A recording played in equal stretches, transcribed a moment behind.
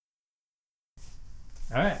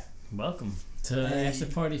Alright, welcome to After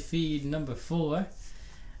Party Feed number 4.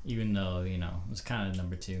 Even though, it's kind of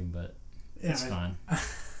number 2, but it's fine.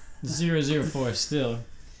 004 still.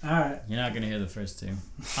 Alright. You're not going to hear the first 2.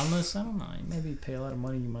 Unless, I don't know, you maybe pay a lot of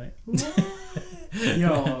money, you might.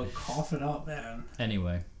 Yo, cough it up, man.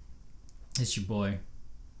 Anyway, it's your boy,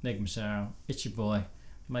 Nick Massaro. It's your boy,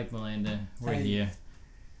 Mike Melanda. We're here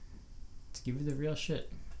to give you the real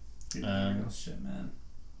shit. Give you the real shit, man.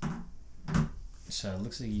 So it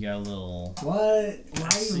looks like you got a little... What? Why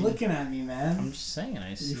are you looking at me, man? I'm just saying,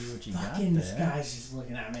 I see what you got Fucking there. this guy's just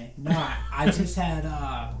looking at me. No, I just had,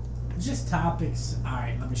 just topics.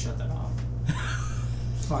 Alright, let me shut that off.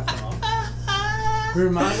 Fuck off.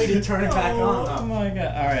 Remind me to turn it back on. Oh my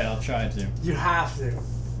god. Alright, I'll try to. You have to.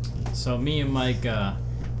 So me and Mike,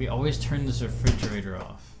 we always turn this refrigerator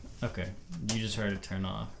off. Okay, you just heard it turn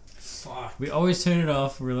off. Fuck. We always turn it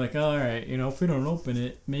off. We're like, alright, if we don't open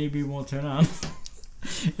it, maybe it won't turn on.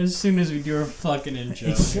 As soon as we do our fucking intro.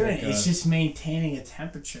 It shouldn't. It's just maintaining a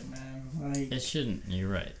temperature, man. Like, it shouldn't. You're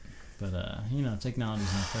right. But,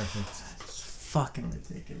 technology's not perfect. It's fucking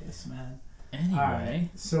ridiculous, man. Anyway. Right.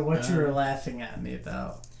 So what you were laughing at me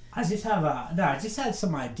about? I just had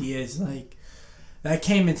some ideas, that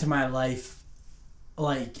came into my life,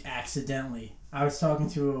 accidentally. I was talking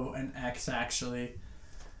to an ex, actually.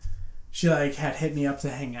 She, had hit me up to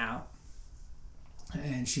hang out.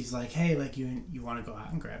 And she's like, hey, you want to go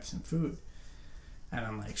out and grab some food? And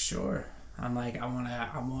I'm like, sure. I'm like, I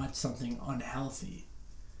want something unhealthy.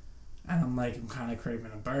 And I'm like, I'm kind of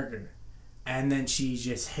craving a burger. And then she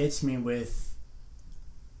just hits me with,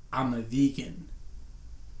 I'm a vegan.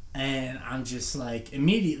 And I'm just like,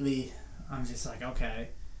 immediately, I'm just like,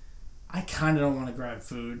 okay, I kind of don't want to grab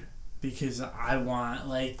food because I want,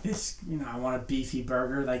 this, I want a beefy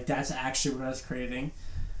burger. That's actually what I was craving.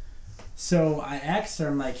 So I asked her,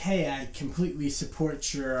 I'm like, hey, I completely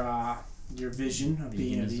support your vision of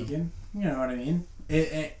being a vegan. You know what I mean?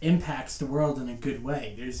 It impacts the world in a good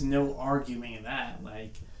way. There's no arguing that.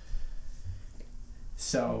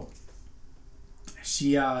 So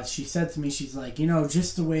she said to me, she's like,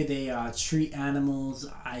 just the way they treat animals,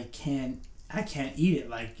 I can't eat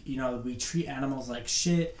it. We treat animals like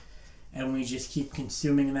shit, and we just keep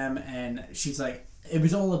consuming them. And she's like, it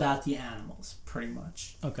was all about the animals, pretty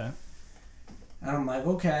much. Okay. And I'm like,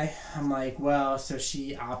 okay. I'm like, well, so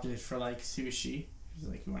she opted for sushi. She's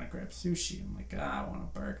like, you want to grab sushi? I'm like, I want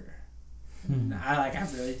a burger. And I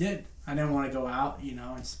really did. I didn't want to go out,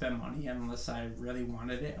 and spend money unless I really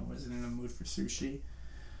wanted it. I wasn't in the mood for sushi.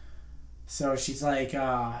 So she's like,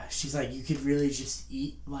 you could really just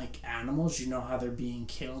eat animals. You know how they're being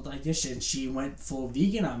killed like this. And she went full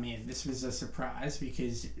vegan on me, and this was a surprise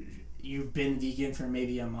because you've been vegan for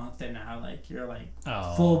maybe a month, and now you're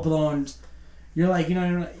full blown. You're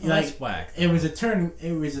that's whack. It was a turn.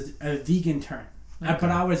 It was a vegan turn, okay. But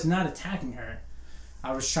I was not attacking her.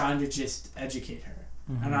 I was trying to just educate her,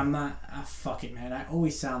 and I'm not. Fuck it, man. I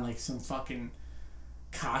always sound like some fucking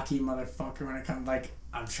cocky motherfucker when it comes.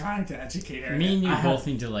 I'm trying to educate her. Me and you both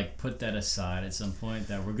need to put that aside at some point.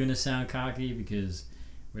 That we're gonna sound cocky because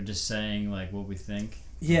we're just saying what we think.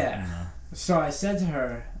 Yeah. So I said to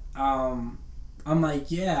her, I'm like,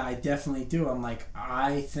 yeah, I definitely do. I'm like,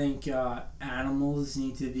 I think animals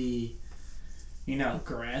need to be,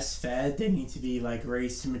 grass-fed. They need to be,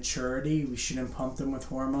 raised to maturity. We shouldn't pump them with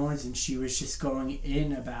hormones. And she was just going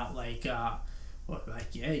in about,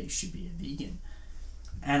 yeah, you should be a vegan.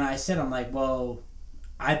 And I said, I'm like, well,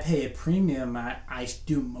 I pay a premium. I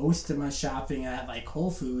do most of my shopping at, Whole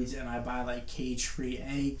Foods, and I buy, cage-free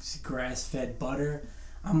eggs, grass-fed butter.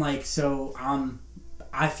 I'm like, so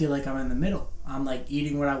I feel like I'm in the middle. I'm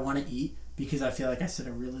eating what I want to eat because I feel like I set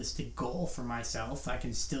a realistic goal for myself. I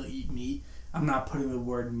can still eat meat. I'm not putting the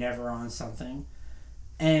word never on something.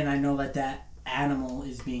 And I know that animal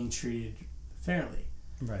is being treated fairly.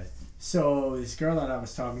 Right. So this girl that I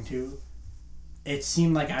was talking to, it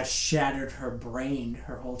seemed like I shattered her brain,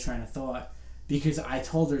 her whole train of thought, because I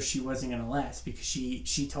told her she wasn't going to last because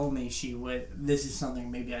she told me she would. This is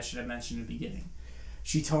something maybe I should have mentioned in the beginning.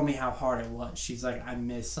 She told me how hard it was. She's like, I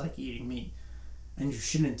miss eating meat. And you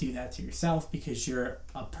shouldn't do that to yourself because you're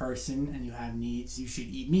a person and you have needs. You should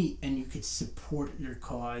eat meat and you could support your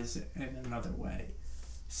cause in another way.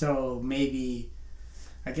 So maybe,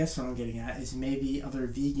 I guess what I'm getting at is maybe other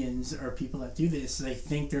vegans or people that do this, they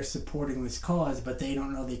think they're supporting this cause, but they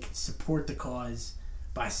don't know they can support the cause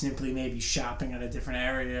by simply maybe shopping at a different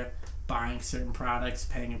area, buying certain products,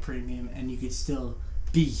 paying a premium, and you could still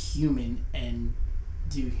be human and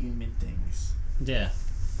do human things. Yeah.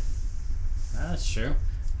 That's true.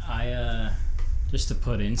 I just to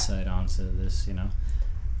put insight onto this,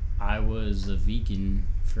 I was a vegan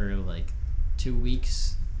for like 2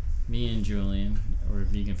 weeks. Me and Julian were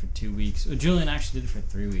vegan for 2 weeks. Well, Julian actually did it for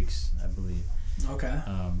 3 weeks, I believe. Okay.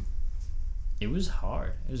 It was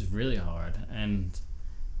hard. It was really hard, and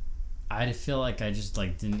I feel like I just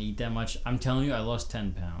like didn't eat that much. I'm telling you, I lost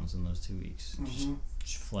 10 pounds in those 2 weeks. Mm-hmm.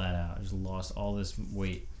 Just flat out. I just lost all this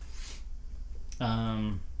weight.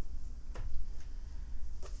 I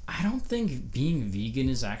don't think being vegan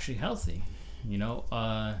is actually healthy. You know,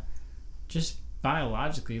 just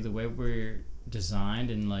biologically, the way we're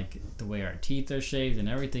designed and like the way our teeth are shaped and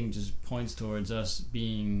everything just points towards us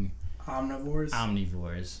being omnivores.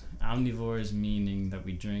 Omnivores meaning that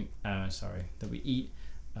we that we eat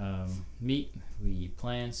meat, we eat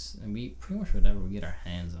plants, and we eat pretty much whatever we get our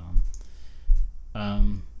hands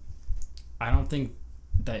on. I don't think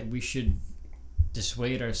that we should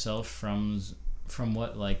dissuade ourselves from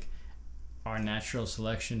what like our natural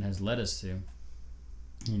selection has led us to.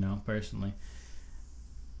 You know, personally,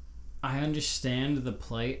 I understand the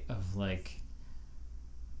plight of like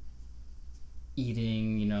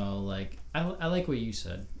eating, you know, like I like what you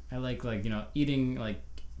said. I like you know, eating like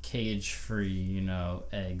cage free, you know,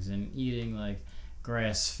 eggs, and eating like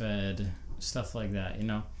grass fed stuff like that, you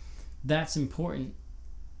know. That's important.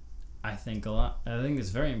 I think a lot. I think it's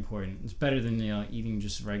very important. It's better than, you know, eating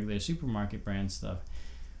just regular supermarket brand stuff.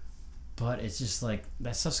 But it's just like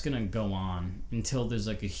that stuff's gonna go on until there's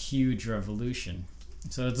like a huge revolution.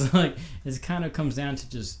 So it's like it kind of comes down to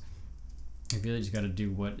just you really just got to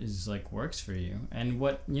do what is like works for you and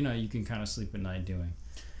what, you know, you can kind of sleep at night doing.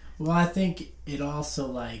 Well, I think it also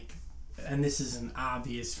like, and this isn't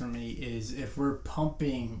obvious for me, is if we're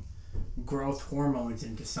pumping growth hormones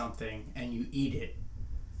into something and you eat it,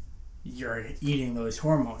 you're eating those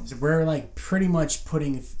hormones. We're like pretty much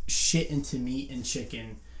putting shit into meat and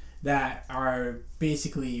chicken that are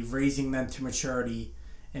basically raising them to maturity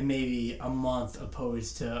in maybe a month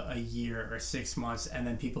opposed to a year or 6 months, and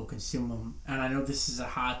then people consume them. And I know this is a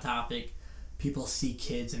hot topic. People see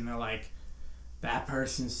kids and they're like, that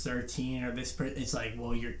person's 13 or this person. It's like,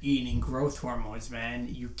 well, you're eating growth hormones, man.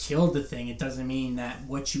 You killed the thing. It doesn't mean that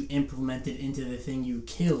what you implemented into the thing you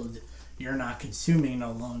killed, you're not consuming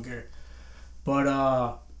no longer.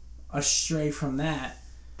 But astray from that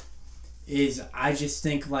is I just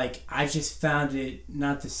think like I just found it,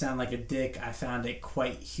 not to sound like a dick, I found it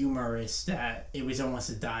quite humorous that it was almost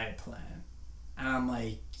a diet plan. And I'm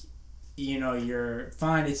like, you know, you're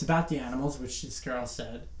fine. It's about the animals, which this girl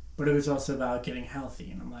said, but it was also about getting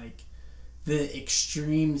healthy. And I'm like, the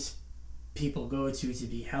extremes people go to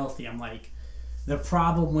be healthy. I'm like, the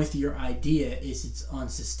problem with your idea is it's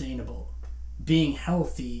unsustainable. Being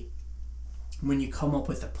healthy, when you come up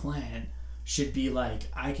with a plan, should be like,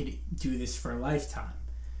 I could do this for a lifetime.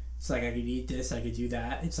 It's like, I could eat this, I could do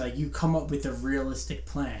that. It's like you come up with a realistic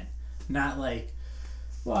plan. Not like,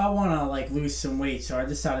 well, I want to like lose some weight, so I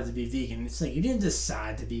decided to be vegan. It's like, you didn't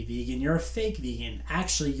decide to be vegan. You're a fake vegan.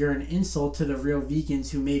 Actually, you're an insult to the real vegans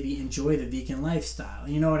who maybe enjoy the vegan lifestyle.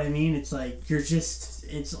 You know what I mean? It's like, you're just,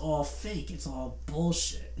 it's all fake. It's all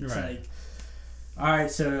bullshit. It's right. Like, all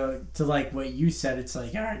right, so to like what you said, it's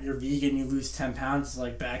like, all right, you're vegan, you lose 10 pounds, it's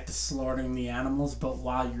like back to slaughtering the animals, but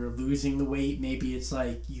while you're losing the weight, maybe it's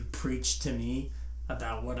like you preach to me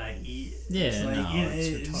about what I eat. Yeah, it's like, no,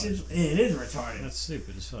 it's retarded. It is retarded. That's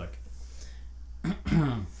stupid as fuck.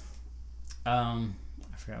 I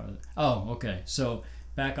forgot what. Oh, okay. So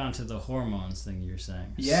back onto the hormones thing you were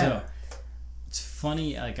saying. Yeah. So it's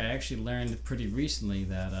funny. Like I actually learned pretty recently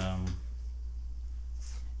that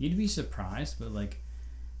you'd be surprised, but like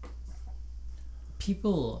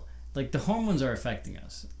people, like the hormones are affecting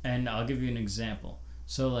us. And I'll give you an example.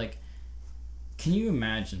 So like, can you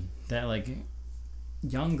imagine that like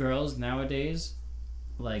young girls nowadays,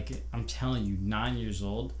 like I'm telling you,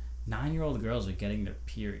 9-year-old girls are getting their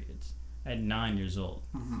periods at 9 years old.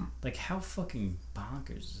 Mm-hmm. Like how fucking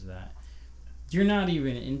bonkers is that? You're not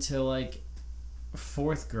even into like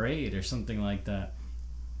 4th grade or something like that.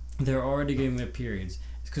 They're already getting their periods.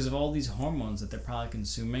 It's because of all these hormones that they're probably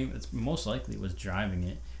consuming. That's most likely what's driving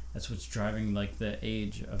it. That's what's driving like the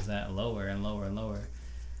age of that lower and lower and lower.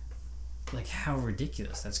 Like how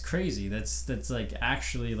ridiculous. That's crazy. That's like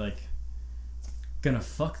actually like gonna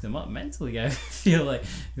fuck them up mentally. I feel like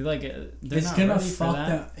they're it's not gonna ready fuck for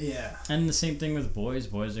that. Them. Yeah. And the same thing with boys.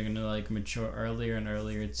 Boys are gonna like mature earlier and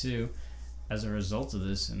earlier too, as a result of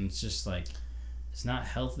this. And it's just like, it's not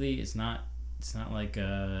healthy. It's not like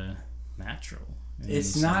natural.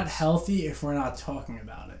 It's not healthy if we're not talking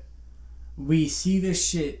about it. We see this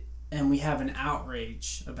shit and we have an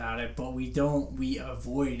outrage about it, but we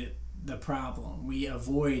avoid the problem. We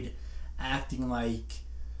avoid acting like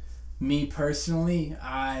Me personally,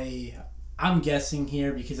 I'm guessing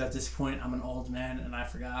here because at this point I'm an old man and I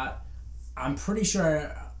forgot. I'm pretty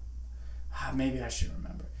sure. Maybe I should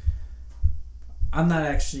remember. I'm not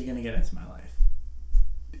actually gonna get into my life.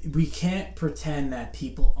 We can't pretend that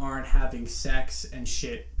people aren't having sex and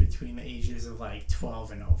shit between the ages of like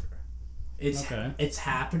 12 and over. It's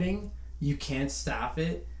happening. You can't stop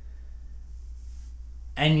it.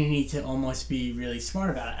 And you need to almost be really smart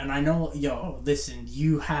about it. And I know, listen,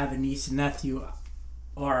 you have a niece and nephew,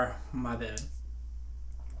 or my bad.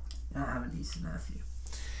 I don't have a niece and nephew.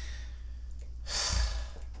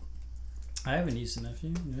 I have a niece and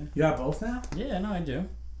nephew. Yeah. You have both now? Yeah, no, I do.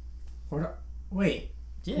 Wait.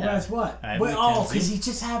 Yeah. That's what? I have Wait, Mackenzie. because he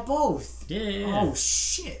just had both. Yeah. Oh,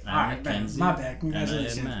 shit. I All have right, Mackenzie, my bad. and I have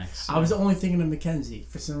Congratulations. Max. I was only thinking of Mackenzie.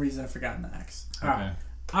 For some reason, I forgot Max. All right.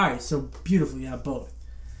 All right, so beautiful. You have both.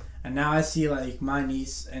 And now I see, like, my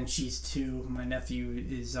niece, and she's 2. My nephew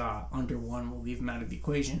is under 1. We'll leave him out of the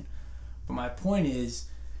equation. But my point is,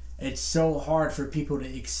 it's so hard for people to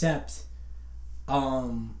accept,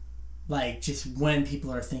 like, just when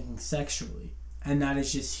people are thinking sexually. And that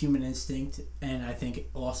is just human instinct. And I think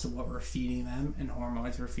also what we're feeding them and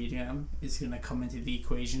hormones we're feeding them is going to come into the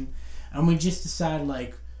equation. And we just decide,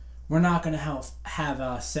 like, we're not going to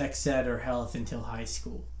have sex ed or health until high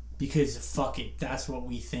school. Because, fuck it, that's what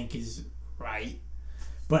we think is right.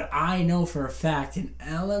 But I know for a fact in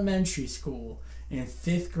elementary school, in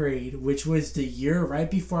 5th grade, which was the year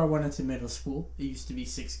right before I went into middle school. It used to be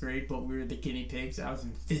 6th grade, but we were the guinea pigs. I was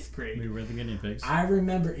in 5th grade. We were the guinea pigs. I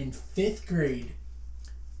remember in 5th grade,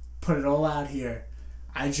 put it all out here,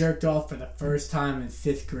 I jerked off for the first time in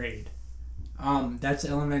 5th grade. That's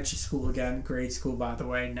elementary school again, grade school by the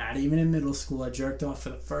way, not even in middle school. I jerked off for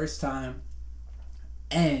the first time,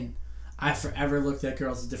 and I forever looked at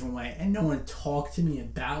girls a different way, and no one talked to me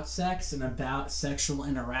about sex and about sexual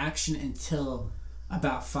interaction until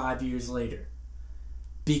about 5 years later,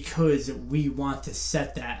 because we want to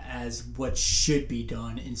set that as what should be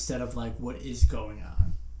done instead of like what is going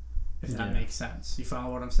on, if that makes sense. You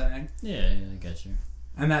follow what I'm saying? Yeah, I get you.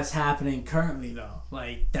 And that's happening currently though,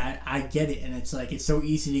 like that. I get it, and it's like it's so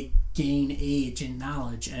easy to gain age and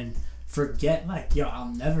knowledge and forget. Like,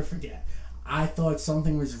 I'll never forget, I thought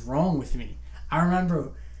something was wrong with me. I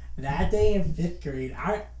remember that day in 5th grade,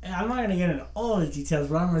 I'm not going to get into all the details,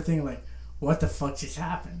 but I remember thinking, like, what the fuck just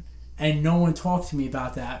happened? And no one talked to me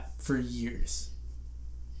about that for years.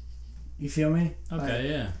 You feel me? Okay,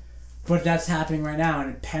 yeah. But that's happening right now,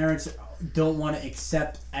 and parents don't want to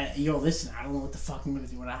accept, listen, I don't know what the fuck I'm going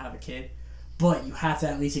to do when I have a kid, but you have to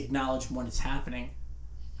at least acknowledge when it's happening.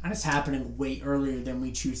 And it's happening way earlier than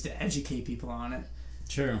we choose to educate people on it.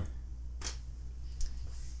 True.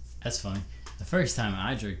 That's funny. The first time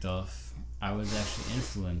I jerked off, I was actually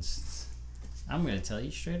influenced. I'm going to tell you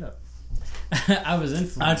straight up. I was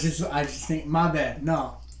influenced. I just think, my bad.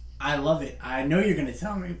 No, I love it. I know you're gonna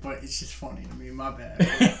tell me, but it's just funny to me. My bad.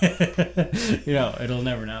 It'll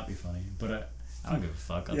never not be funny. But I don't give a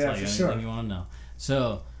fuck. I'll tell you anything sure. you want to know.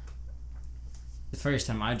 So, the first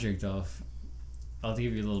time I jerked off, I'll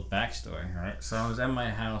give you a little backstory. Right. So I was at my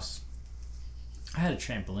house. I had a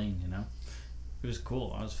trampoline. It was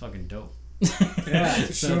cool. I was fucking dope. Yeah,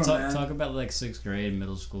 for so sure, man. Talk about like 6th grade,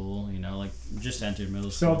 middle school. Like just entered middle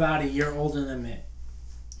So school. about a year older than me.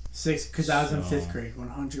 6, because I was in 5th grade,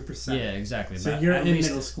 100%. Yeah, exactly. So But you're at in least,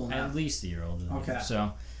 middle school now. At least a year older than Okay. me.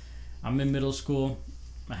 So I'm in middle school.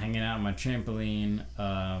 I'm hanging out on my trampoline.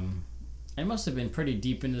 It must have been pretty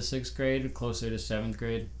deep into 6th grade, closer to 7th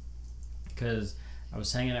grade, because I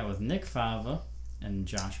was hanging out with Nick Fava and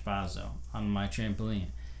Josh Bazo on my trampoline.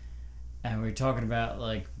 And we were talking about,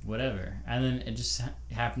 like, whatever. And then it just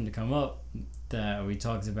happened to come up that we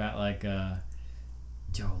talked about, like,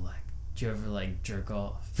 do you ever, like, jerk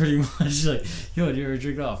off? Pretty much, like, do you ever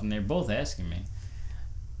jerk off? And they're both asking me.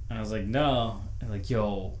 And I was like, no. And like,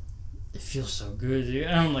 it feels so good, dude.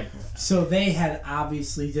 And I'm like... So they had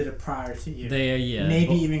obviously did it prior to you. Yeah.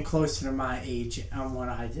 Maybe even closer to my age on what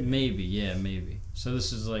I did. Maybe. So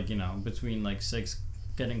this is, like, between, like, 6th,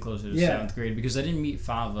 getting closer to 7th grade. Because I didn't meet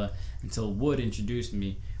Fava until Wood introduced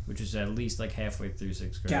me, which was at least, like, halfway through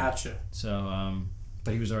 6th grade. Gotcha. So,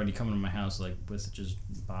 but he was already coming to my house, like, with just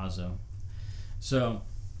Bazo. So,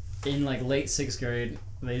 in, like, late 6th grade,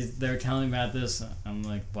 they were telling me about this. I'm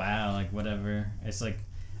like, wow, like, whatever. It's like,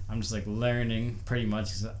 I'm just, like, learning pretty much.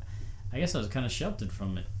 'Cause I guess I was kind of sheltered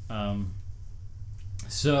from it.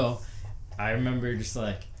 So, I remember just,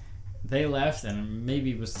 like, they left, and maybe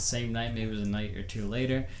it was the same night, maybe it was a night or two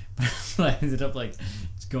later, but I ended up, like,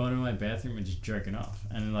 just going to my bathroom and just jerking off.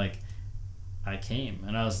 And, like, I came,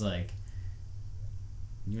 and I was like,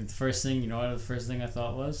 the first thing I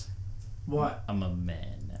thought was? What? I'm a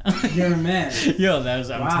man now. You're a man. Yo, I'm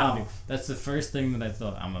Wow. telling you, that's the first thing that I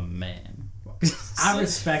thought. I'm a man. I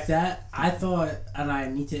respect that. I thought, and I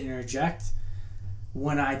need to interject,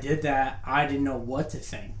 when I did that, I didn't know what to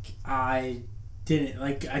think. I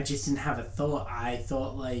just didn't have a thought. I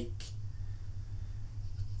thought, like,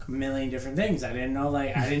 a million different things. I didn't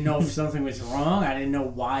know if something was wrong. I didn't know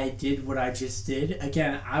why I did what I just did.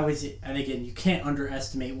 Again, you can't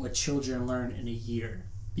underestimate what children learn in a year.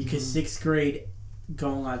 Because 6th grade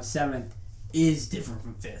going on 7th is different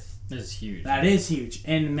from 5th. That's huge. That is huge.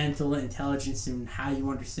 And mental intelligence and how you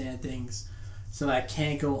understand things. So that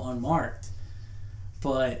can't go unmarked.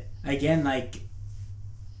 But again, like,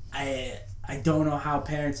 I don't know how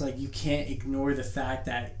parents, like, you can't ignore the fact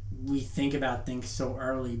that we think about things so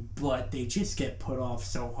early, but they just get put off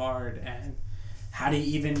so hard. And how do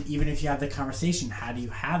you even if you have the conversation, how do you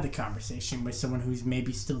have the conversation with someone who's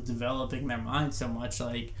maybe still developing their mind so much?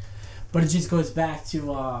 Like, but it just goes back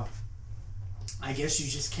to I guess you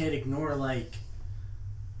just can't ignore, like,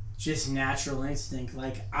 just natural instinct.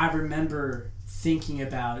 Like, I remember thinking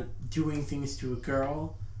about doing things to a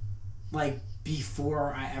girl, like,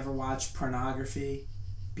 before I ever watched pornography,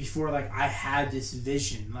 before, like, I had this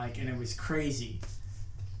vision, like, and it was crazy.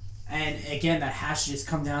 And again, that has to just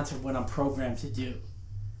come down to what I'm programmed to do.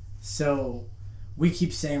 So we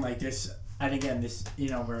keep saying, like, this, and again, this,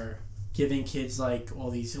 we're giving kids, like, all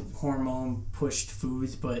these hormone pushed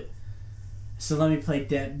foods, but so let me play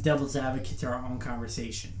devil's advocate to our own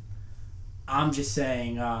conversation. I'm just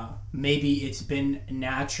saying, maybe it's been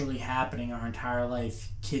naturally happening our entire life,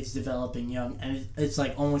 kids developing young, and it's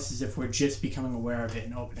like almost as if we're just becoming aware of it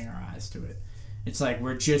and opening our eyes to it. It's like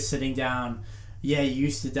we're just sitting down, you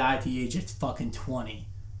used to die at the age of fucking 20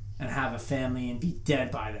 and have a family and be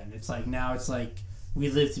dead by then. It's like, now it's like, we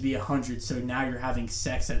live to be 100, so now you're having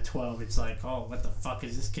sex at 12. It's like, oh, what the fuck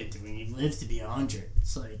is this kid doing? He lives to be 100.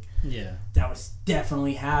 It's like, yeah, that was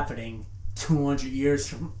definitely happening 200 years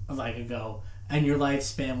from ago, and your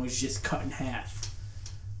lifespan was just cut in half.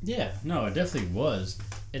 Yeah, no, it definitely was.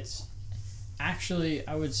 It's actually,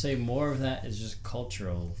 I would say more of that is just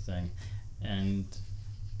cultural thing, and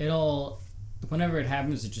whenever it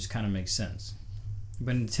happens, it just kind of makes sense.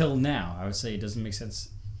 But until now, I would say it doesn't make sense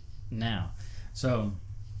now. So,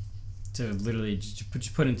 to literally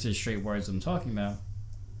just put into straight words what I'm talking about,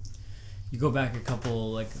 you go back a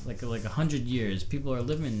couple, like 100 years, people are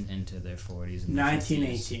living into their 40s and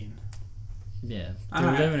 1918. Yeah,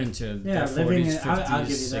 they're living into their 40s, 50s, I'll give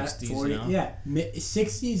you 60s, that. 40, yeah,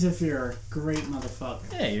 60s if you're a great motherfucker.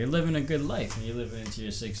 Yeah, you're living a good life and you're living into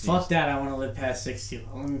your 60s. Fuck that, I want to live past 60.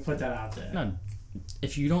 Let me put that out there. No,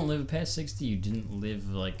 if you don't live past 60, you didn't live,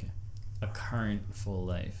 like, a current full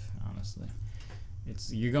life, honestly.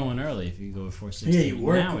 You're going early if you go before 60 you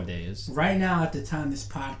work nowadays. Right now, at the time this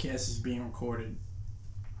podcast is being recorded,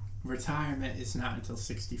 retirement is not until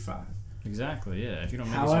 65. Exactly, yeah. If you don't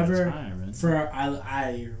make retirement.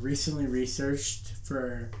 I recently researched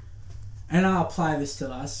and I'll apply this to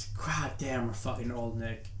us. God damn, we're fucking old,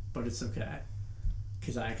 Nick. But it's okay,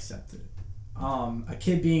 because I accept it. A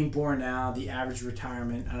kid being born now, the average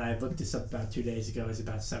retirement, and I looked this up about 2 days ago, is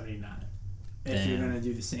about 79. If you're going to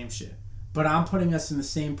do the same shit. But I'm putting us in the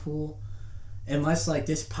same pool. Unless, like,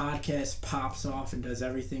 this podcast pops off and does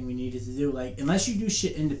everything we needed to do. Like, unless you do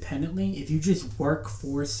shit independently, if you just work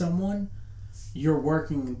for someone, you're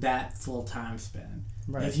working that full time span.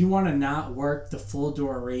 Right. If you want to not work the full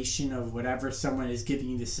duration of whatever someone is giving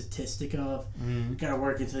you the statistic of, you got to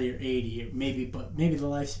work until you're 80. Maybe the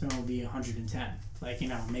lifespan will be 110. Like,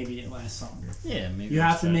 maybe it lasts longer. Yeah, maybe. You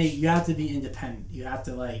have to be independent. You have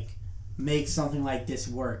to, like, make something like this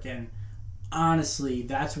work. And honestly,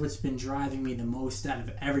 that's what's been driving me the most out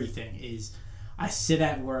of everything is I sit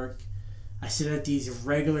at work, I sit at these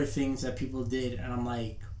regular things that people did, and I'm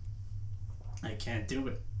like, I can't do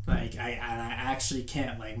it. Like, I actually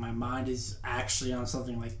can't. Like, my mind is actually on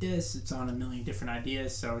something like this. It's on a million different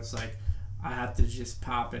ideas, so it's like I have to just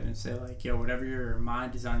pop it and say, like, yo, whatever your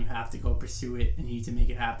mind is on, you have to go pursue it, and you need to make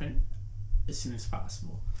it happen as soon as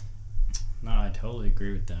possible. No, I totally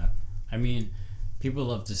agree with that. I mean, people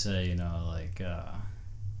love to say, like,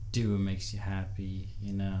 do what makes you happy,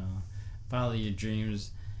 follow your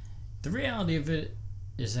dreams. The reality of it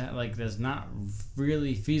is that, like, that's not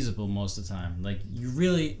really feasible most of the time. Like, you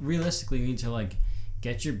really, realistically need to, like,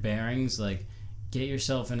 get your bearings, like, get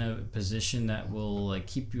yourself in a position that will, like,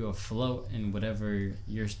 keep you afloat in whatever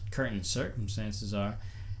your current circumstances are.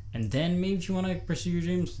 And then maybe if you want to pursue your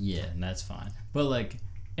dreams, yeah, and that's fine. But, like,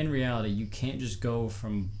 in reality, you can't just go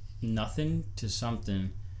from nothing to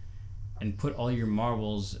something and put all your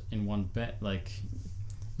marbles in one bet. Like,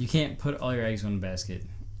 you can't put all your eggs in one basket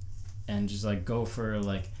and just like go for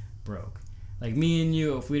like broke. Like me and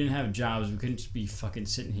you, if we didn't have jobs, we couldn't just be fucking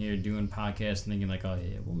sitting here doing podcasts and thinking like, oh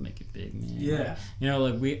yeah, we'll make it big, man. Yeah. You know,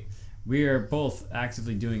 like we are both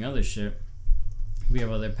actively doing other shit. We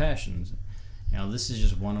have other passions. You know, this is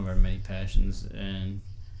just one of our many passions, and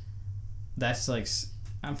that's like,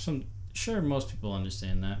 sure most people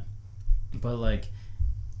understand that, but like,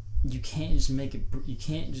 you can't just you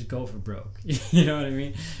can't just go for broke. You know what I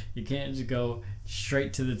mean? You can't just go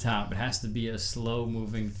straight to the top. It has to be a slow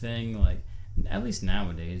moving thing, like, at least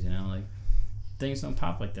nowadays, you know, like, things don't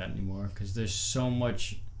pop like that anymore because there's so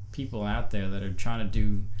much people out there that are trying to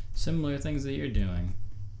do similar things that you're doing.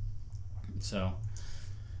 So,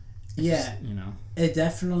 yeah, you know, it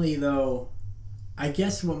definitely, though, I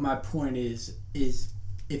guess what my point is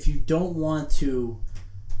if you don't want to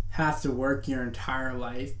have to work your entire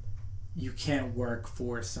life, you can't work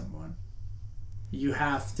for someone. You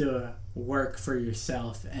have to work for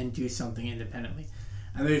yourself and do something independently.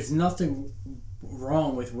 And there's nothing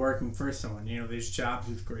wrong with working for someone. You know, there's jobs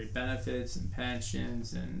with great benefits and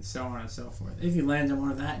pensions and so on and so forth. If you land on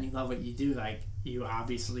one of that and you love what you do, like, you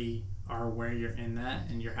obviously are aware you're in that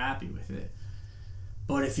and you're happy with it.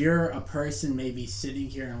 But if you're a person maybe sitting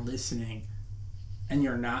here and listening and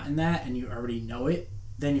you're not in that and you already know it,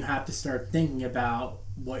 then you have to start thinking about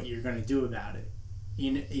what you're going to do about it.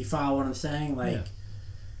 You follow what I'm saying? Like,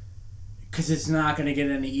 because it's not going to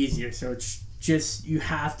get any easier. So it's just, you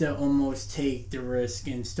have to almost take the risk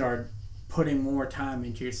and start putting more time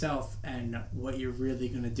into yourself and what you're really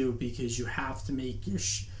going to do, because you have to make your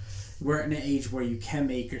we're in an age where you can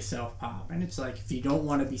make yourself pop. And it's like, if you don't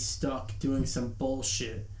want to be stuck doing some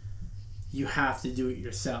bullshit, you have to do it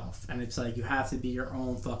yourself. And it's like, you have to be your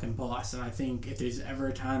own fucking boss. And I think if there's ever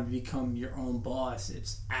a time to become your own boss,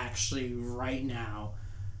 it's actually right now.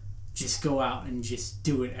 Just go out and just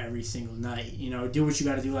do it every single night. You know, do what you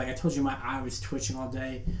got to do. Like I told you, my eye was twitching all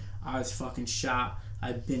day. I was fucking shot.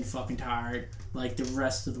 I've been fucking tired. Like the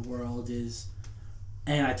rest of the world is.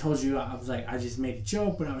 And I told you, I was like, I just made a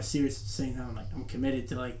joke, but I was serious at the same time. Like, I'm committed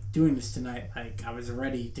to like doing this tonight. Like, I was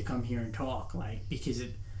ready to come here and talk. Like, because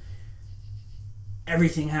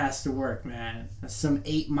everything has to work, man. That's some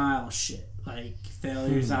 8 Mile shit. Like,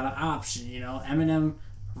 failure's not an option, you know? Eminem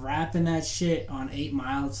rapping that shit on 8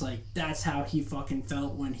 Mile, it's like, that's how he fucking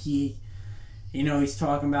felt when he, you know, he's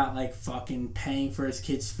talking about like fucking paying for his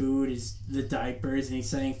kids' food, the diapers, and he's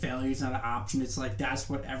saying failure's not an option. It's like, that's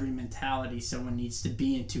what every mentality someone needs to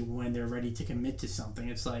be into when they're ready to commit to something.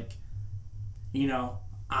 It's like, you know,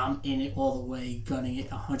 I'm in it all the way, gunning it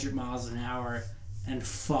 100 miles an hour, and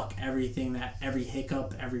fuck everything, that every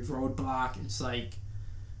hiccup, every roadblock, it's like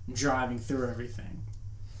driving through everything.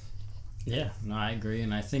 Yeah, no, I agree,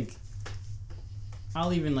 and I think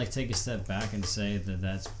I'll even like take a step back and say that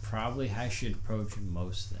that's probably how you should approach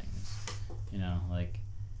most things. You know, like,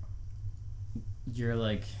 you're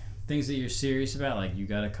like, things that you're serious about, like, you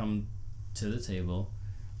gotta come to the table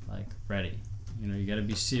like ready. You know, you gotta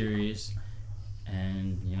be serious,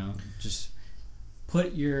 and you know, just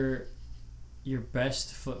put your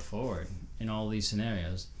best foot forward in all these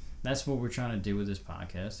scenarios. That's what we're trying to do with this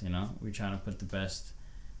podcast. You know, we're trying to put the best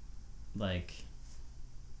like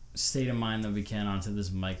state of mind that we can onto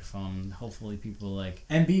this microphone. Hopefully people like,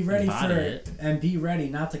 and be ready for it. And be ready,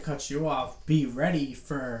 not to cut you off, be ready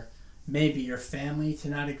for maybe your family to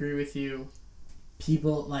not agree with you.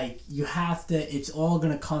 People, like, you have to, it's all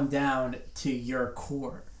gonna come down to your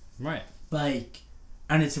core, right? Like,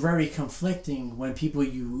 and it's very conflicting when people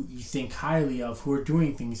you think highly of, who are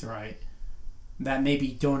doing things right, that maybe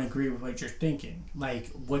don't agree with what you're thinking, like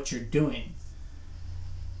what you're doing.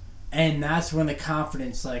 And that's when the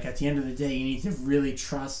confidence, like, at the end of the day, you need to really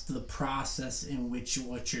trust the process in which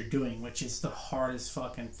what you're doing, which is the hardest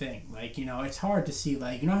fucking thing. Like, you know, it's hard to see,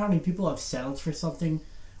 like, you know how many people have settled for something,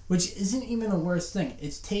 which isn't even the worst thing.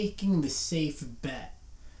 It's taking the safe bet.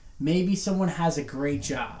 Maybe someone has a great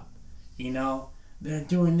job, you know, they're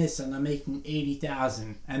doing this and they're making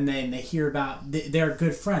 $80,000, and then they hear about, they're a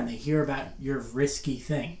good friend, they hear about your risky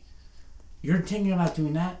thing. You're thinking about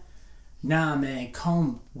doing that? Nah, man,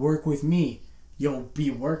 come work with me. You'll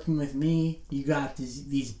be working with me. You got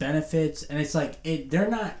these benefits. And it's like, they're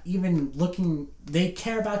not even looking, they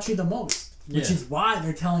care about you the most. Which is why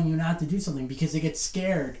they're telling you not to do something, because they get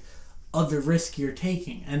scared of the risk you're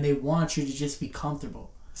taking. And they want you to just be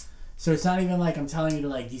comfortable. So it's not even like I'm telling you to,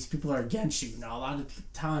 like, these people are against you. No, a lot of the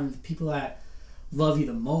time, the people that love you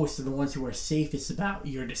the most are the ones who are safest about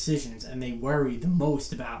your decisions, and they worry the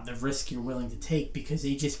most about the risk you're willing to take, because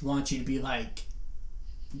they just want you to be like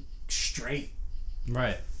straight.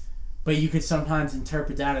 Right. But you could sometimes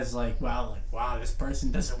interpret that as like, well, like, wow, this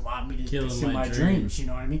person doesn't want me to pursue my dreams. You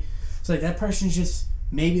know what I mean? So like that person's just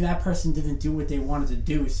maybe that person didn't do what they wanted to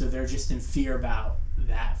do, so they're just in fear about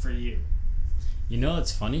that for you. You know,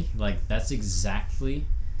 it's funny. Like that's exactly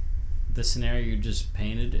the scenario you just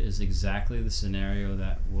painted. Is exactly the scenario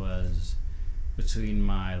that was between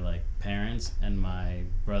my like parents and my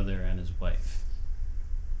brother and his wife.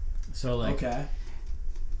 So like, okay.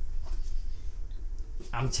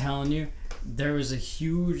 I'm telling you, there was a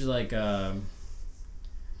huge like I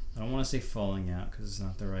don't want to say falling out because it's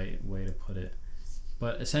not the right way to put it,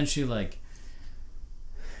 but essentially like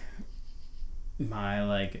my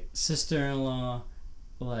like sister-in-law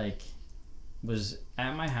like was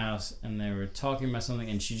at my house and they were talking about something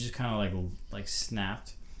and she just kind of like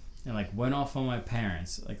snapped and like went off on my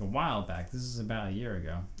parents like a while back. This is about a year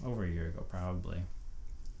ago, over a year ago probably,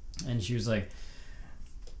 and she was like,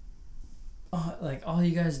 oh, like all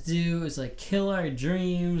you guys do is like kill our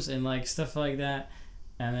dreams and like stuff like that.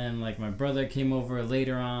 And then like my brother came over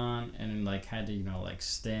later on and like had to, you know, like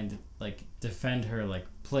stand like defend her like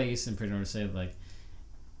place and pretty much say like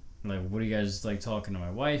what are you guys like talking to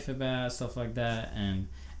my wife about, stuff like that. And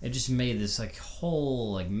it just made this like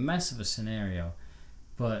whole like mess of a scenario.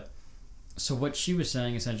 But so what she was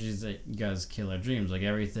saying essentially is that you guys kill our dreams, like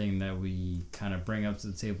everything that we kind of bring up to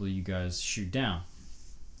the table you guys shoot down.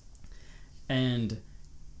 And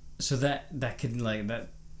so that could like that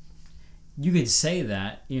you could say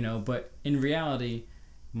that, you know, but in reality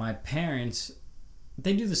my parents,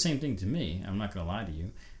 they do the same thing to me. I'm not gonna lie to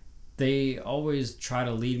you. They always try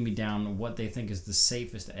to lead me down what they think is the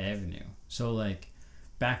safest avenue. So like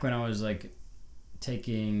back when I was like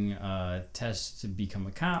taking tests to become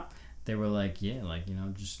a cop, they were like, yeah, like, you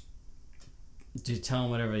know, just tell them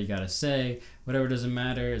whatever you gotta say, whatever, doesn't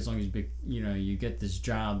matter, as long as you get this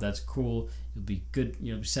job, that's cool, you'll be good,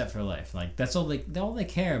 you'll be set for life. Like that's all they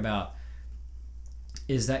care about,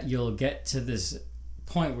 is that you'll get to this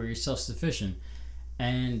point where you're self-sufficient.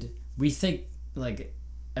 And we think like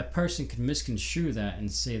a person could misconstrue that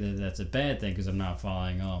and say that that's a bad thing because I'm not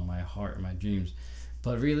following my heart or my dreams.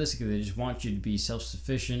 But realistically, they just want you to be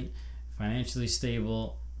self-sufficient, financially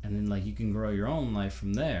stable, and then like you can grow your own life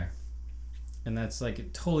from there. And that's like a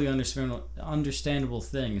totally understandable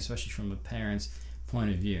thing, especially from a parent's point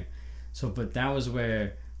of view. So, but that was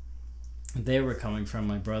where they were coming from,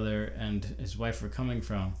 my brother and his wife were coming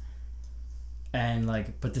from. And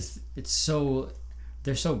like, but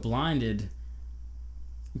they're so blinded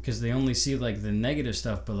because they only see like the negative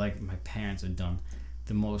stuff. But like my parents have done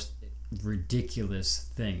the most ridiculous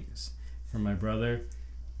things for my brother,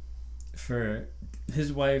 for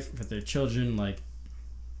his wife, for their children. Like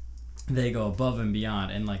they go above and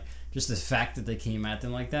beyond, and like just the fact that they came at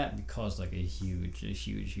them like that caused like a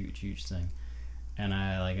huge thing. And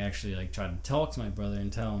I like actually like tried to talk to my brother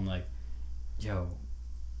and tell him like, yo,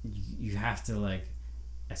 you have to like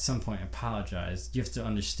at some point apologize. You have to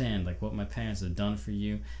understand like what my parents have done for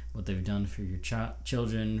you, what they've done for your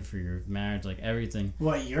children, for your marriage, like everything.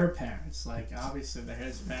 What, your parents? Like obviously they're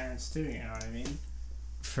his parents too, you know what I mean?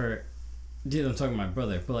 Dude, I'm talking to my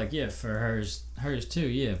brother, but like yeah, for hers too,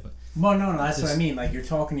 yeah. But well, no, that's what I mean. Like you're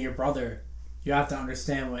talking to your brother, you have to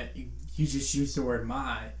understand what you just used the word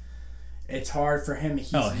 "my." It's hard for him.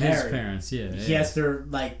 He's married. His parents, yeah. He has to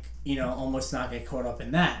like, you know, almost not get caught up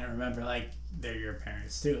in that. And remember, like they're your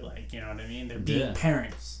parents too. Like, you know what I mean? They're being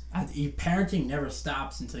parents. Parenting never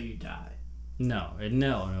stops until you die. No, it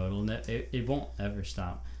won't ever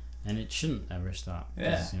stop, and it shouldn't ever stop.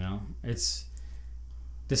 Yeah, you know, it's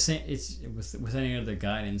the same. It's with any other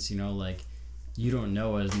guidance, you know, like you don't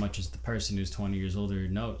know as much as the person who's 20 years older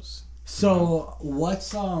knows. So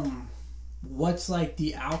what's like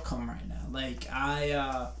the outcome right now? Like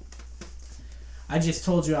I just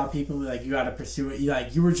told you how people like you got to pursue it.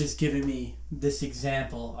 Like you were just giving me this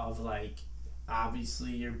example of like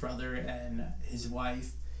obviously your brother and his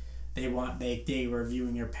wife, they were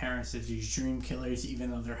viewing your parents as these dream killers, even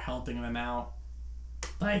though they're helping them out,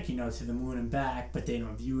 like, you know, to the moon and back, but they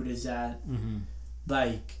don't view it as that. Mm-hmm.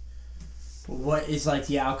 Like, what is like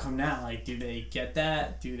the outcome now? Like, do they get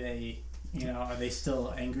that? Do they, you know, are they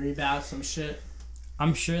still angry about some shit?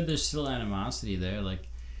 I'm sure there's still animosity there, like,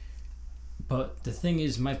 but the thing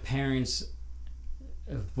is, my parents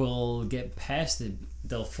will get past it.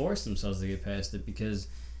 They'll force themselves to get past it because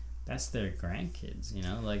that's their grandkids, you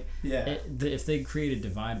know? Like, yeah. If they create a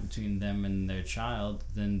divide between them and their child,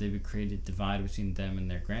 then they would create a divide between them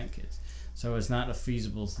and their grandkids. So it's not a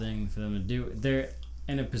feasible thing for them to do. They're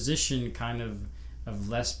in a position kind of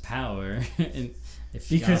less power, and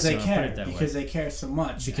because they care, because they care so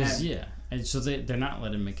much. Because and so they're not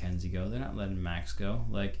letting Mackenzie go. They're not letting Max go.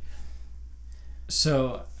 Like,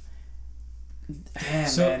 so Damn,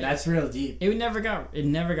 So man, that's real deep. it never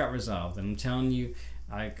got resolved, and I'm telling you,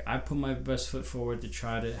 I put my best foot forward to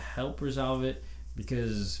try to help resolve it,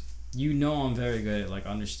 because I'm very good at like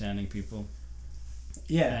understanding people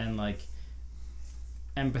Yeah. and like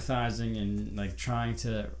empathizing and like trying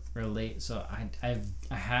to relate. So I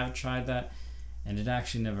have tried that, and it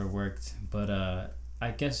actually never worked. But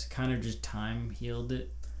I guess kind of just time healed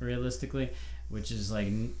it realistically, which is like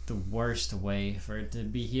the worst way for it to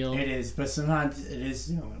be healed. It is, but sometimes it is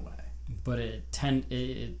the only way. But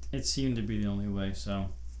it seemed to be the only way. So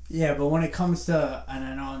Yeah, but when it comes to, and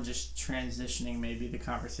I know I'm just transitioning maybe the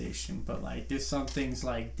conversation, but like there's some things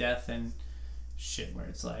like death and shit where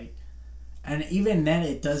it's like, and even then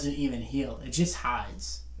it doesn't even heal. It just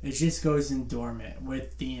hides. It just goes in dormant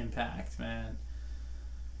with the impact, man.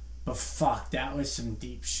 But fuck, that was some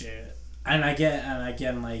deep shit. And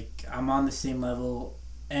again, like I'm on the same level,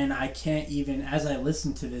 and I can't even, as I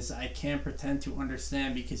listen to this, I can't pretend to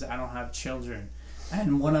understand because I don't have children.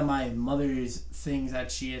 And one of my mother's things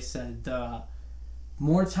that she has said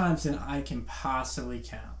more times than I can possibly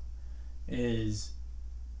count is,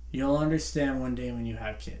 you'll understand one day when you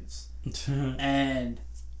have kids. And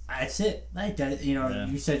that's it. Like that, Yeah.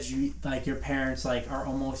 You said you like your parents like are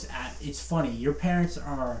almost at. It's funny. Your parents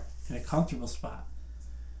are in a comfortable spot.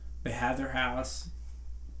 They have their house,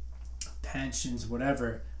 pensions,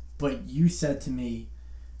 whatever. But you said to me,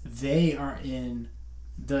 they are in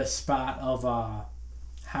the spot of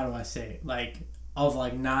how do I say it? Like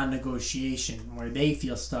non-negotiation, where they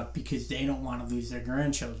feel stuck because they don't want to lose their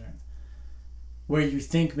grandchildren. Where you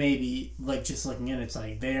think maybe, like, just looking in, it's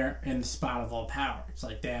like they're in the spot of all power. It's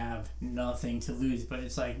like they have nothing to lose, but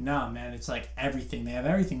it's like, nah, man, it's like everything. They have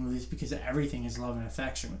everything to lose because everything is love and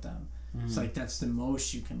affection with them. It's like that's the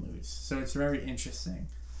most you can lose. So it's very interesting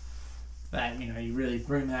that, you really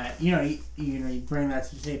bring that, you bring that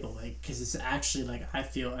to the table, like, because it's actually, like, I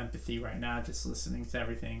feel empathy right now just listening to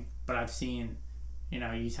everything. But I've seen,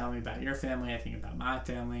 you tell me about your family, I think about my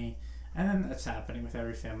family, and then that's happening with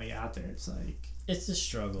every family out there. It's like, it's a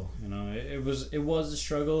struggle, It was a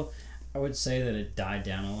struggle. I would say that it died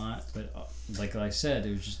down a lot, but like I said, it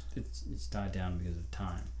was just it's died down because of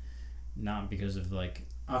time, not because of like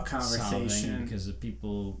a conversation. Solving, because of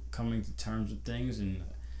people coming to terms with things and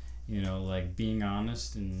like being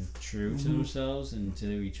honest and true to themselves and to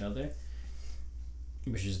each other,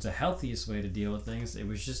 which is the healthiest way to deal with things. It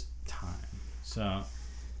was just time. So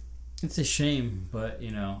it's a shame, but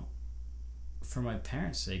for my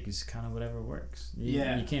parents' sake, it's kind of whatever works.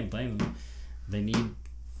 You can't blame them.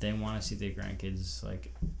 They want to see their grandkids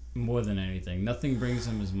like more than anything. Nothing brings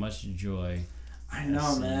them as much joy. I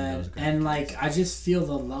know, man. And like I just feel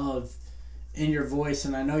the love in your voice,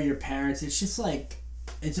 and I know your parents. It's just like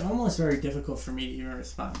it's almost very difficult for me to even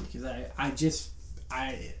respond because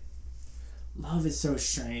I love is so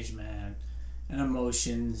strange, man, and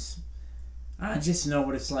emotions. I just know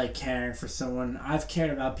what it's like caring for someone. I've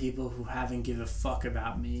cared about people who haven't give a fuck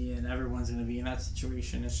about me, and everyone's gonna be in that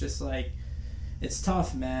situation. It's just like, it's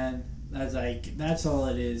tough, man. That's all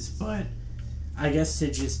it is. But I guess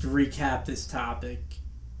to just recap this topic,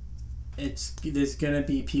 there's gonna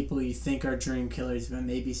be people you think are dream killers, but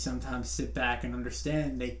maybe sometimes sit back and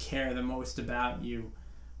understand they care the most about you,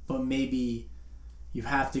 but maybe you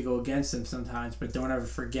have to go against them sometimes, but don't ever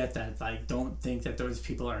forget that. Like, don't think that those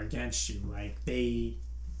people are against you. Like, they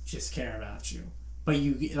just care about you. But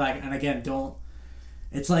you, like, and again, don't,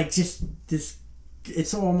 it's like just this,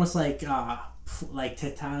 it's almost like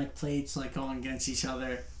tectonic plates, like, going against each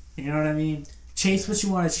other. You know what I mean? Chase what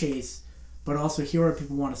you want to chase, but also hear what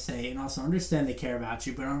people want to say, and also understand they care about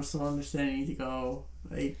you, but also understand you need to go,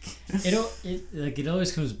 like... it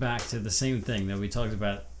always comes back to the same thing that we talked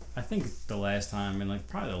about, I think the last time, and like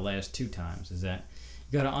probably the last 2 times, is that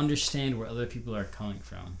you got to understand where other people are coming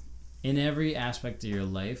from. In every aspect of your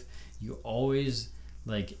life, you always,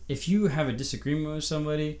 like, if you have a disagreement with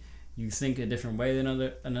somebody, you think a different way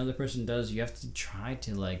than another person does, you have to try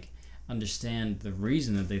to, like, understand the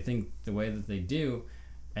reason that they think the way that they do,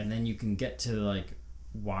 and then you can get to, like,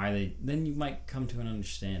 then you might come to an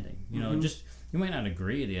understanding. You might not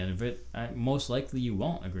agree at the end of it. Most likely you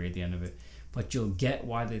won't agree at the end of it. But you'll get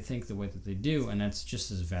why they think the way that they do, and that's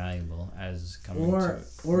just as valuable as coming to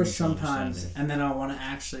or sometimes, and then I want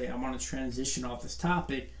to transition off this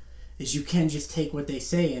topic, is you can just take what they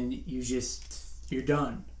say and you're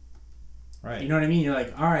done. Right. You know what I mean? You're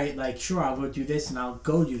like, all right, like, sure, I'll go do this, and I'll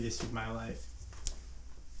go do this with my life.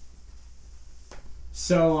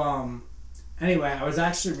 So, anyway, I was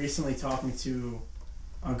actually recently talking to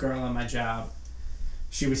a girl at my job,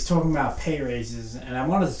 she was talking about pay raises, and I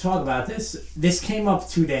wanted to talk about this. This came up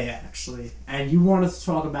today, actually, and you wanted to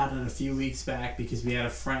talk about it a few weeks back because we had a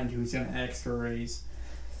friend who was going to ask for a raise.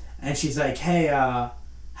 And she's like, hey,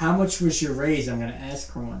 how much was your raise? I'm going to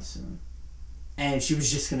ask her one soon. And she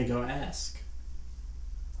was just going to go ask.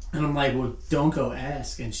 And I'm like, well, don't go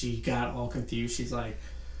ask. And she got all confused. She's like,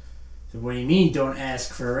 what do you mean don't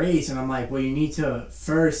ask for a raise? And I'm like, well, you need to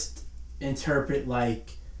first interpret,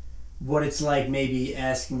 like, what it's like maybe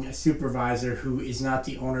asking a supervisor who is not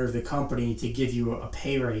the owner of the company to give you a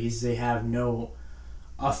pay raise. They have no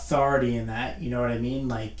authority in that, you know what I mean?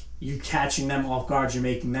 Like, you catching them off guard, you're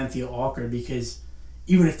making them feel awkward because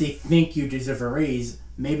even if they think you deserve a raise,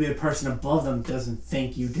 maybe the person above them doesn't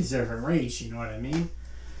think you deserve a raise, you know what I mean?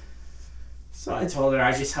 So I told her,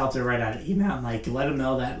 I just helped her write out an email and, like, let them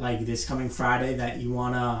know that, like, this coming Friday that you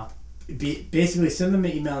want to basically send them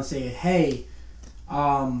an email and say, hey,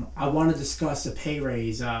 I want to discuss a pay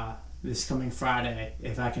raise this coming Friday.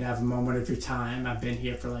 If I can have a moment of your time. I've been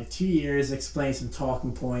here for like 2 years. Explain some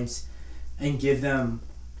talking points and give them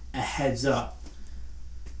a heads up.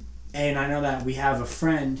 And I know that we have a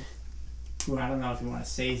friend who, I don't know if you want to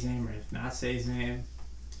say his name or not say his name.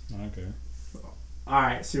 Okay.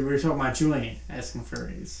 Alright, so we were talking about Julian asking for a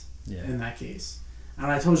raise in that case. And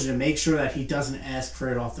I told you to make sure that he doesn't ask for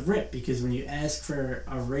it off the rip, because when you ask for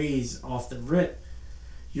a raise off the rip,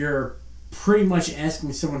 you're pretty much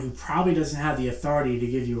asking someone who probably doesn't have the authority to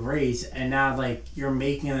give you a raise, and now, like, you're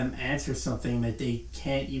making them answer something that they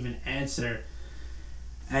can't even answer.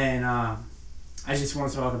 And I just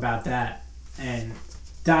want to talk about that and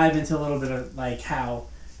dive into a little bit of, like, how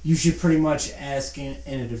you should pretty much ask in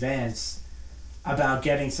advance about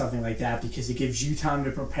getting something like that, because it gives you time to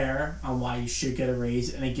prepare on why you should get a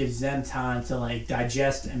raise, and it gives them time to, like,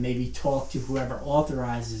 digest and maybe talk to whoever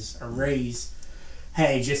authorizes a raise.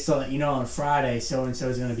 Hey, just to let you know, on Friday, so-and-so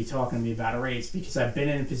is going to be talking to me about a raise, because I've been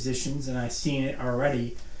in positions and I've seen it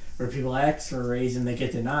already where people ask for a raise and they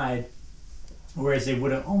get denied, whereas they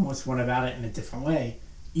would have almost went about it in a different way.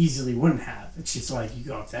 Easily wouldn't have. It's just like, you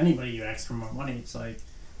go up to anybody, you ask for more money, it's like,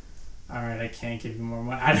 all right, I can't give you more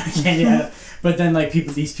money. I can't. Yeah. But then, like,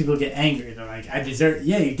 these people get angry. They're like, I deserve.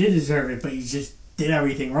 Yeah, you did deserve it, but you just did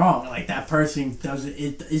everything wrong. Like, that person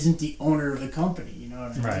isn't the owner of the company. You know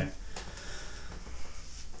what I mean? Right.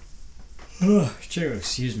 Oh, Joe,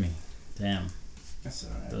 excuse me. Damn. That's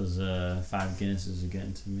all right. Those 5 Guinnesses are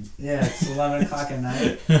getting to me. Yeah, it's 11 o'clock at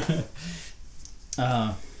night.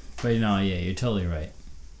 But you know, yeah, you're totally right.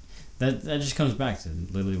 That just comes back to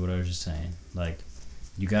literally what I was just saying. Like,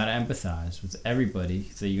 you gotta empathize with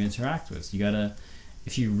everybody that you interact with. You gotta,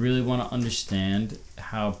 if you really want to understand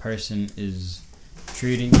how a person is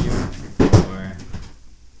treating you, or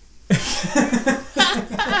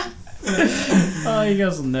oh, you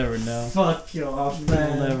guys will never know. Fuck you off,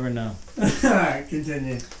 man. You'll never know. Alright,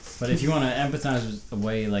 continue. But if you want to empathize with the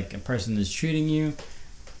way, like, a person is treating you,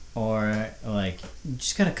 or, like, you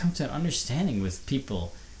just gotta come to an understanding with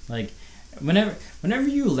people. Like, whenever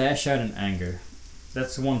you lash out in anger,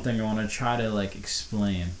 that's the one thing I want to try to, like,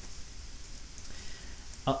 explain.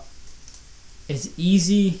 It's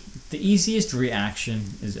easy. The easiest reaction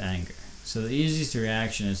is anger. So the easiest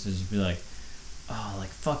reaction is to just be like, oh, like,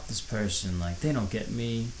 fuck this person. Like, they don't get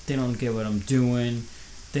me. They don't get what I'm doing.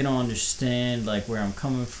 They don't understand, like, where I'm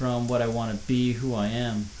coming from, what I want to be, who I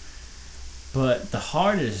am. But the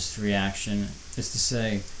hardest reaction is to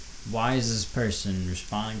say, why is this person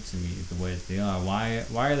responding to me the way that they are? Why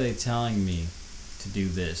are they telling me to do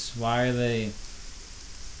this? Why are they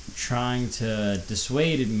trying to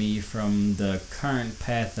dissuade me from the current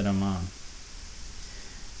path that I'm on?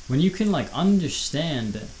 When you can, like,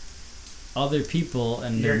 understand other people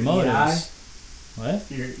and their motives. What?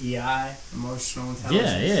 Your EI, emotional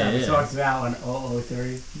intelligence. Yeah. We talked about in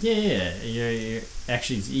 003. Yeah. You're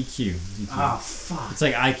actually, it's EQ. Oh, fuck. It's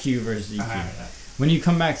like IQ versus EQ. Right. When you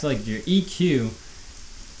come back to, like, your EQ,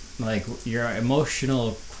 like, your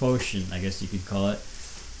emotional quotient, I guess you could call it,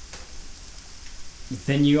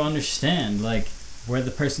 then you understand, like, where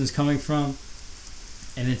the person's coming from,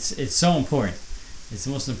 and it's so important. It's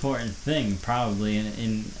the most important thing, probably,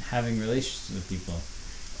 in having relationships with people.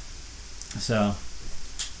 So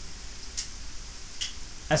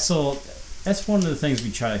that's one of the things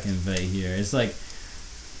we try to convey here. It's like,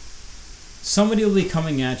 somebody will be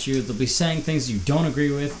coming at you, they'll be saying things you don't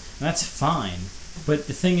agree with, and that's fine. But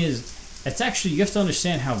the thing is, it's actually, you have to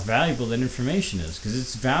understand how valuable that information is, because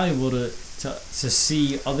it's valuable to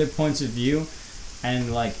see other points of view.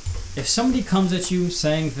 And, like, if somebody comes at you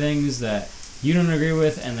saying things that you don't agree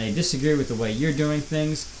with and they disagree with the way you're doing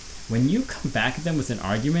things, when you come back at them with an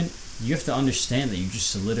argument, you have to understand that you just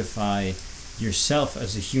solidify yourself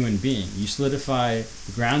as a human being. You solidify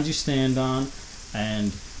the grounds you stand on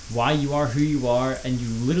and why you are who you are, and you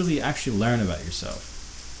literally actually learn about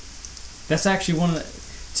yourself. That's actually one of the,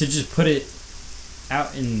 to just put it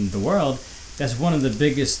out in the world, that's one of the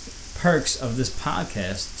biggest perks of this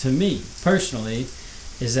podcast to me personally,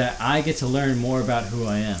 is that I get to learn more about who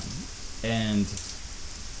I am. And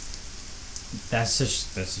that's such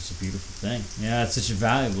a beautiful thing. Yeah, it's such a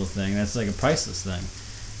valuable thing. That's like a priceless thing.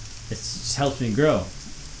 It just helps me grow.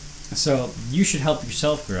 So you should help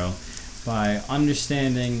yourself grow by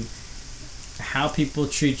understanding how people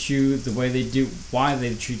treat you the way they do, why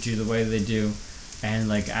they treat you the way they do, and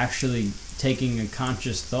like actually taking a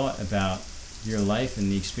conscious thought about your life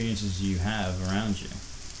and the experiences you have around you.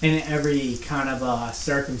 In every kind of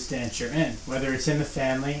circumstance you're in, whether it's in the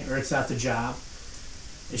family or it's at the job,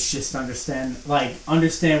 it's just understand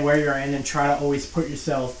where you're in and try to always put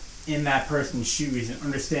yourself in that person's shoes and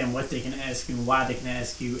understand what they can ask you and why they can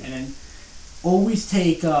ask you, and then always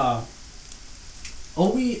take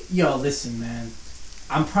listen, man,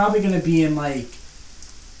 I'm probably gonna be in like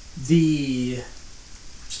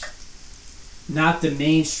not the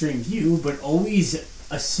mainstream view, but always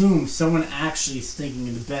assume someone actually is thinking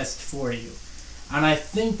of the best for you. And I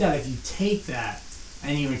think that if you take that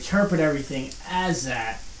and you interpret everything as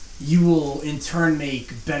that, you will in turn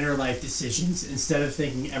make better life decisions instead of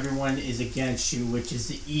thinking everyone is against you, which is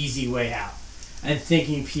the easy way out, and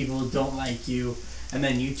thinking people don't like you, and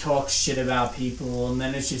then you talk shit about people, and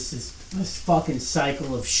then it's just this fucking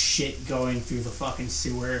cycle of shit going through the fucking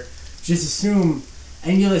sewer. Just assume,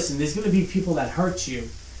 and you listen, there's going to be people that hurt you,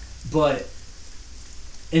 but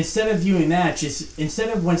instead of viewing that,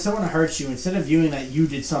 when someone hurts you, instead of viewing that you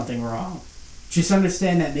did something wrong, just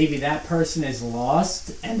understand that maybe that person is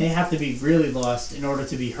lost, and they have to be really lost in order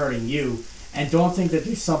to be hurting you, and don't think that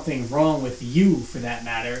there's something wrong with you for that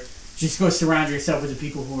matter. Just go surround yourself with the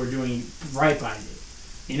people who are doing right by you.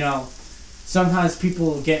 You know, sometimes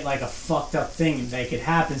people get like a fucked up thing that could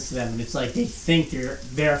happen to them, and it's like they think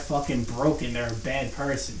they're fucking broken, they're a bad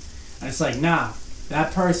person. And it's like, nah,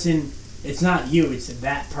 that person, it's not you, it's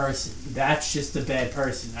that person. That's just a bad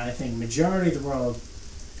person. And I think majority of the world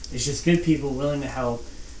is just good people willing to help,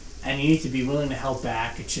 and you need to be willing to help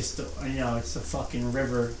back. It's just, it's a fucking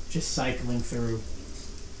river just cycling through.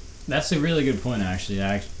 That's a really good point, actually,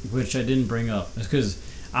 which I didn't bring up. It's because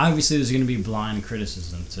obviously there's going to be blind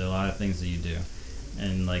criticism to a lot of things that you do,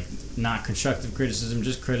 and like not constructive criticism,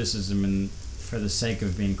 just criticism, and for the sake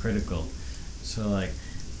of being critical. So like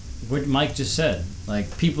what Mike just said,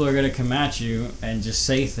 like people are going to come at you and just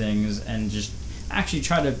say things and just actually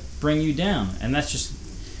try to bring you down, and that's just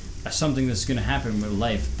something that's going to happen with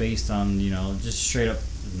life based on just straight up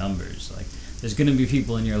numbers. Like there's going to be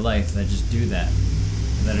people in your life that just do that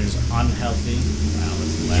are just unhealthy. Wow,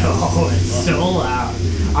 it's loud. Yo, it's so loud.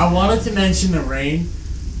 I wanted to mention the rain,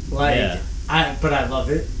 but I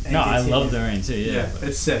love it. No, I love the rain too. Yeah,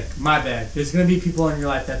 it's sick. My bad. There's gonna be people in your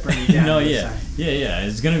life that bring you down. No, yeah.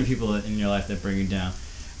 There's gonna be people in your life that bring you down,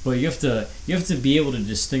 but you have to be able to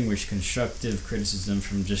distinguish constructive criticism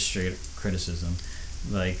from just straight criticism.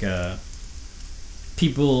 Like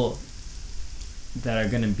people that are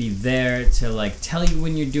gonna be there to like tell you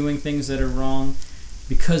when you're doing things that are wrong,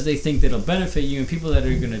 because they think that'll benefit you, and people that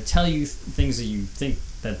are going to tell you things that you think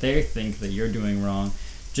that they think that you're doing wrong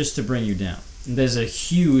just to bring you down. And there's a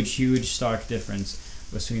huge stark difference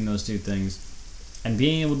between those two things, and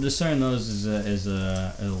being able to discern those is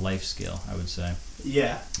a life skill, I would say.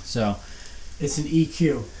 Yeah. So it's an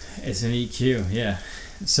EQ. It's an EQ, yeah.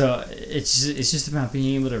 So it's just about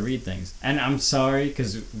being able to read things. And I'm sorry,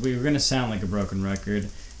 because we're going to sound like a broken record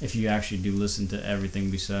if you actually do listen to everything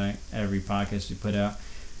we say, every podcast we put out,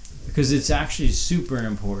 because it's actually super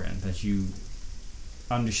important that you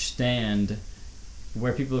understand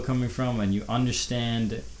where people are coming from, and you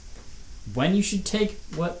understand when you should take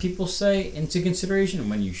what people say into consideration and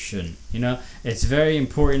when you shouldn't. It's very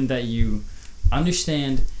important that you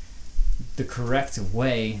understand the correct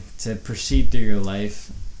way to proceed through your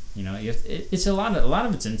life. It's a lot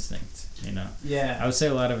of it's instinct. Yeah. I would say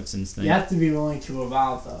a lot of it's instinct. You have to be willing to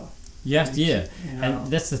evolve, though. And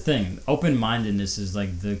that's the thing. Open-mindedness is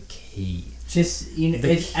like the key. Just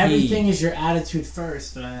everything is your attitude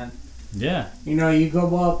first, man. Yeah. You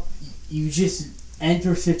go up, you just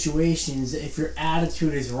enter situations. If your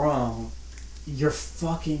attitude is wrong, you're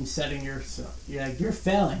fucking setting yourself. You're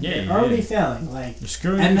failing. Yeah, you're already failing. Like you're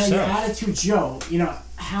screwing and yourself. then your attitude's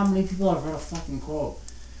how many people have read a fucking quote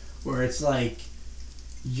where it's like,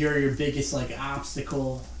 you're your biggest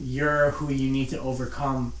obstacle. You're who you need to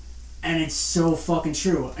overcome, and it's so fucking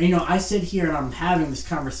true. I sit here and I'm having this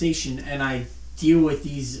conversation, and I deal with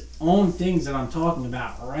these own things that I'm talking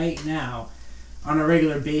about right now on a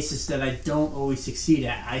regular basis that I don't always succeed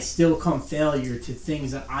at. I still come failure to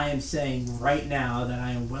things that I am saying right now that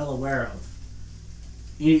I am well aware of.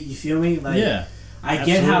 You feel me? Like, yeah. I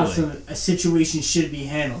get how Absolutely. a situation should be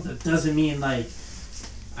handled. It doesn't mean like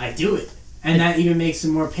I do it, and that even makes it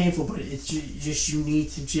more painful. But it's just you need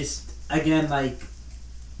to just again like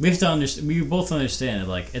We have to understand. We both understand it.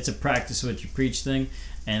 Like, it's a practice what you preach thing,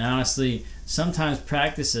 and honestly, sometimes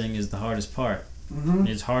practicing is the hardest part. mm-hmm.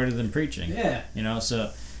 It's harder than preaching. Yeah. You know,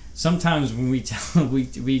 so sometimes when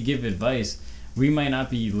we give advice, we might not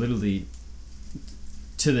be literally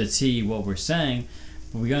to the T what we're saying,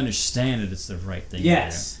 but we understand that it's the right thing.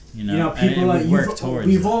 Yes. To do, you know, people and we like work towards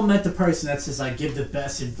we've it. all met the person that says I give the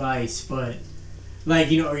best advice, but like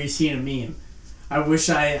or you see in a meme, I wish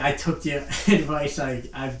I took the advice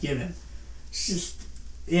I've given. It's just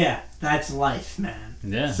that's life, man.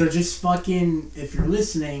 Yeah. So just fucking if you're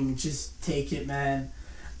listening, just take it, man.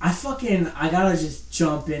 I gotta just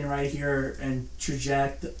jump in right here and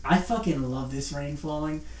traject. I fucking love this rain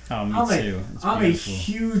falling. Oh, me too. It's I'm beautiful. a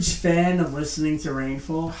huge fan of listening to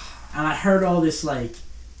rainfall, and I heard all this like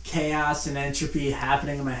chaos and entropy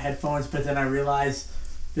happening in my headphones, but then I realized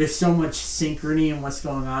there's so much synchrony in what's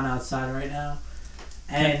going on outside right now,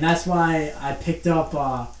 and that's why I picked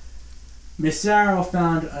up. Miss Arrow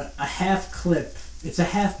found a half clip. It's a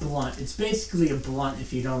half blunt. It's basically a blunt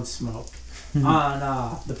if you don't smoke. On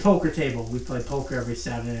the poker table, we play poker every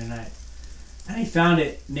Saturday night. And he found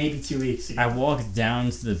it maybe 2 weeks ago. I walked down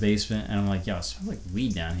to the basement and I'm like, yo, it smells like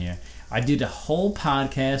weed down here. I do the whole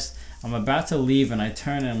podcast. I'm about to leave and I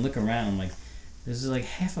turn and look around. I'm like, there's like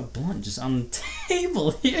half a blunt just on the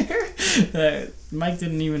table here that Mike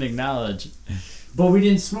didn't even acknowledge. But we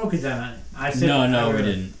didn't smoke it that night. I said No, we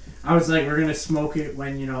didn't. I was like, we're gonna smoke it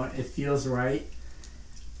when it feels right.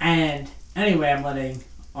 And anyway, I'm letting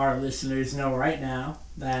our listeners know right now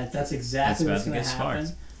that that's exactly what's gonna happen.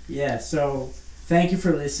 Sparked. Yeah. So thank you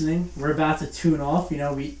for listening. We're about to tune off.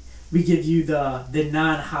 We give you the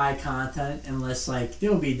non-high content unless like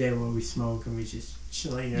there'll be a day where we smoke and we just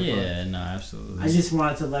chill here. Yeah, no, absolutely. I just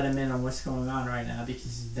wanted to let him in on what's going on right now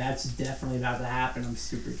because that's definitely about to happen. I'm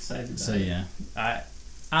super excited about it. So yeah,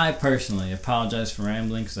 I personally apologize for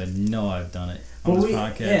rambling because I know I've done it on this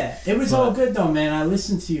podcast. Yeah, it was all good though, man. I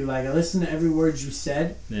listened to you. Like I listened to every word you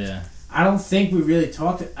said. Yeah. I don't think we really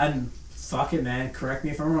talked. And fuck it, man. Correct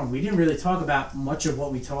me if I'm wrong. We didn't really talk about much of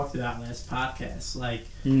what we talked about last podcast. Like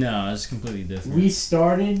No, it's completely different. we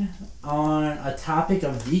started on a topic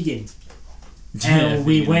of vegan. And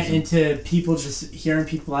we went into people just hearing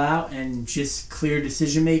people out and just clear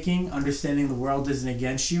decision making, understanding the world isn't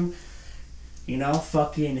against you.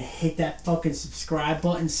 Fucking hit that fucking subscribe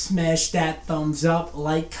button, smash that thumbs up,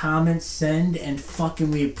 like, comment, send, and fucking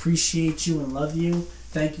we appreciate you and love you.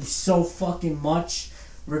 Thank you so fucking much.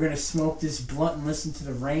 We're gonna smoke this blunt and listen to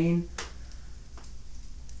the rain.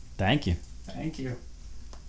 Thank you. Thank you.